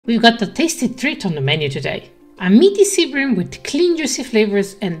We've got a tasty treat on the menu today. A meaty sea bream with clean juicy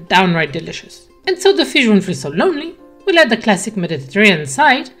flavors and downright delicious. And so the fish won't feel so lonely, we'll add the classic Mediterranean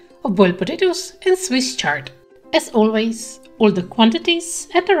side of boiled potatoes and Swiss chard. As always, all the quantities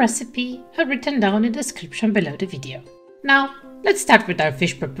and the recipe are written down in the description below the video. Now, let's start with our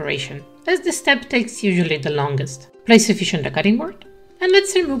fish preparation, as this step takes usually the longest. Place the fish on the cutting board, and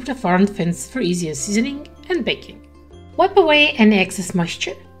let's remove the front fins for easier seasoning and baking. Wipe away any excess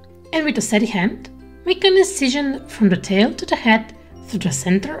moisture, and with a steady hand, make an incision from the tail to the head through the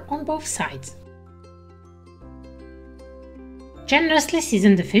center on both sides. Generously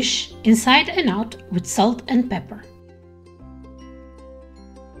season the fish inside and out with salt and pepper.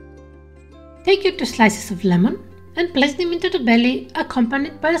 Take your 2 slices of lemon and place them into the belly,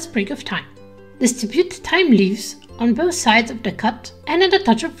 accompanied by a sprig of thyme. Distribute thyme leaves on both sides of the cut and add a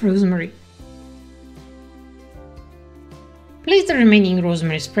touch of rosemary. Place the remaining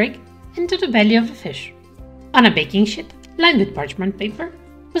rosemary sprig into the belly of the fish. On a baking sheet, lined with parchment paper,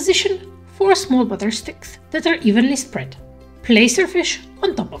 position 4 small butter sticks that are evenly spread. Place your fish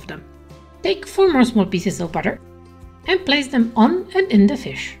on top of them. Take 4 more small pieces of butter and place them on and in the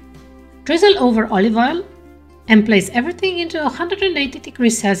fish. Drizzle over olive oil and place everything into a 180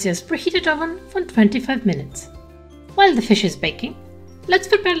 degrees Celsius preheated oven for 25 minutes. While the fish is baking, let's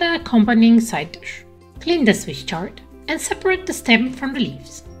prepare the accompanying side dish. Clean the Swiss chard and separate the stem from the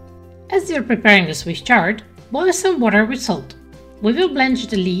leaves. As you're preparing the Swiss chard, boil some water with salt. We will blanch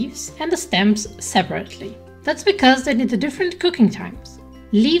the leaves and the stems separately. That's because they need different cooking times.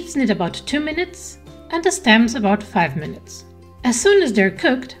 Leaves need about 2 minutes and the stems about 5 minutes. As soon as they're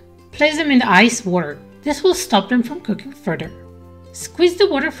cooked, place them in the ice water. This will stop them from cooking further. Squeeze the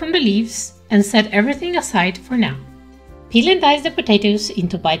water from the leaves and set everything aside for now. Peel and dice the potatoes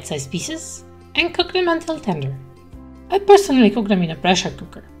into bite-sized pieces and cook them until tender. I personally cook them in a pressure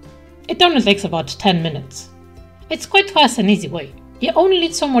cooker. It only takes about 10 minutes. It's quite fast and easy way. You only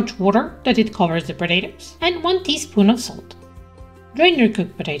need so much water that it covers the potatoes and 1 teaspoon of salt. Drain your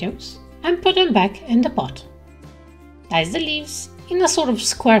cooked potatoes and put them back in the pot. Dice the leaves in a sort of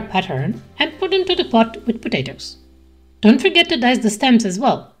square pattern and put them to the pot with potatoes. Don't forget to dice the stems as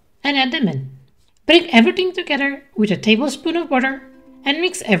well and add them in. Bring everything together with a tablespoon of butter and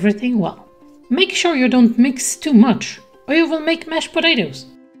mix everything well. Make sure you don't mix too much or you will make mashed potatoes.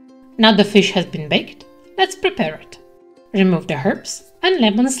 Now the fish has been baked, let's prepare it. Remove the herbs and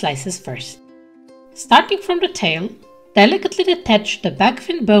lemon slices first. Starting from the tail, delicately detach the back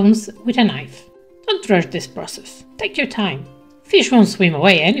fin bones with a knife. Don't rush this process, take your time. Fish won't swim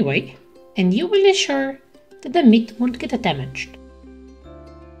away anyway, and you will ensure that the meat won't get damaged.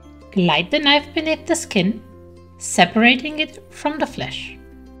 Glide the knife beneath the skin, separating it from the flesh.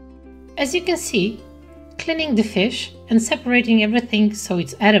 As you can see, cleaning the fish and separating everything so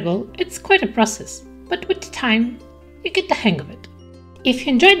it's edible, it's quite a process, but with time, you get the hang of it. If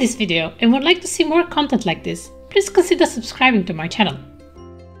you enjoyed this video and would like to see more content like this, please consider subscribing to my channel.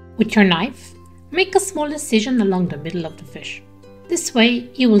 With your knife, make a small incision along the middle of the fish. This way,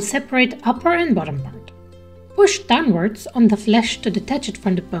 you will separate upper and bottom part. Push downwards on the flesh to detach it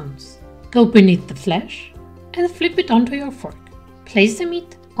from the bones. Go beneath the flesh and flip it onto your fork. Place the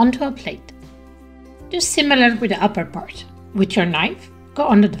meat onto a plate. Do similar with the upper part. With your knife, go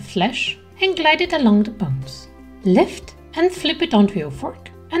under the flesh and glide it along the bones. Lift and flip it onto your fork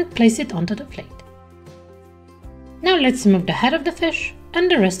and place it onto the plate. Now let's remove the head of the fish and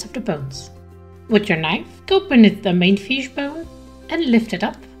the rest of the bones. With your knife, go beneath the main fish bone and lift it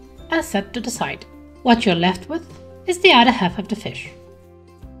up and set to the side. What you're left with is the other half of the fish.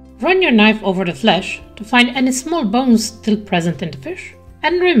 Run your knife over the flesh to find any small bones still present in the fish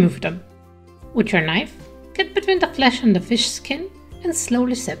and remove them. With your knife, get between the flesh and the fish skin and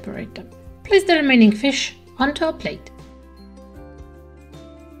slowly separate them. Place the remaining fish onto a plate.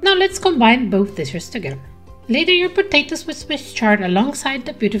 Now let's combine both dishes together. Lather your potatoes with Swiss chard alongside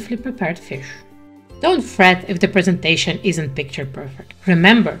the beautifully prepared fish. Don't fret if the presentation isn't picture perfect.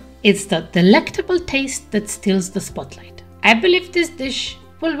 Remember, it's the delectable taste that steals the spotlight. I believe this dish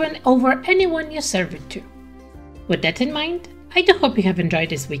will win over anyone you serve it to. With that in mind, I do hope you have enjoyed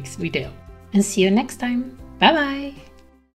this week's video. And see you next time. Bye bye!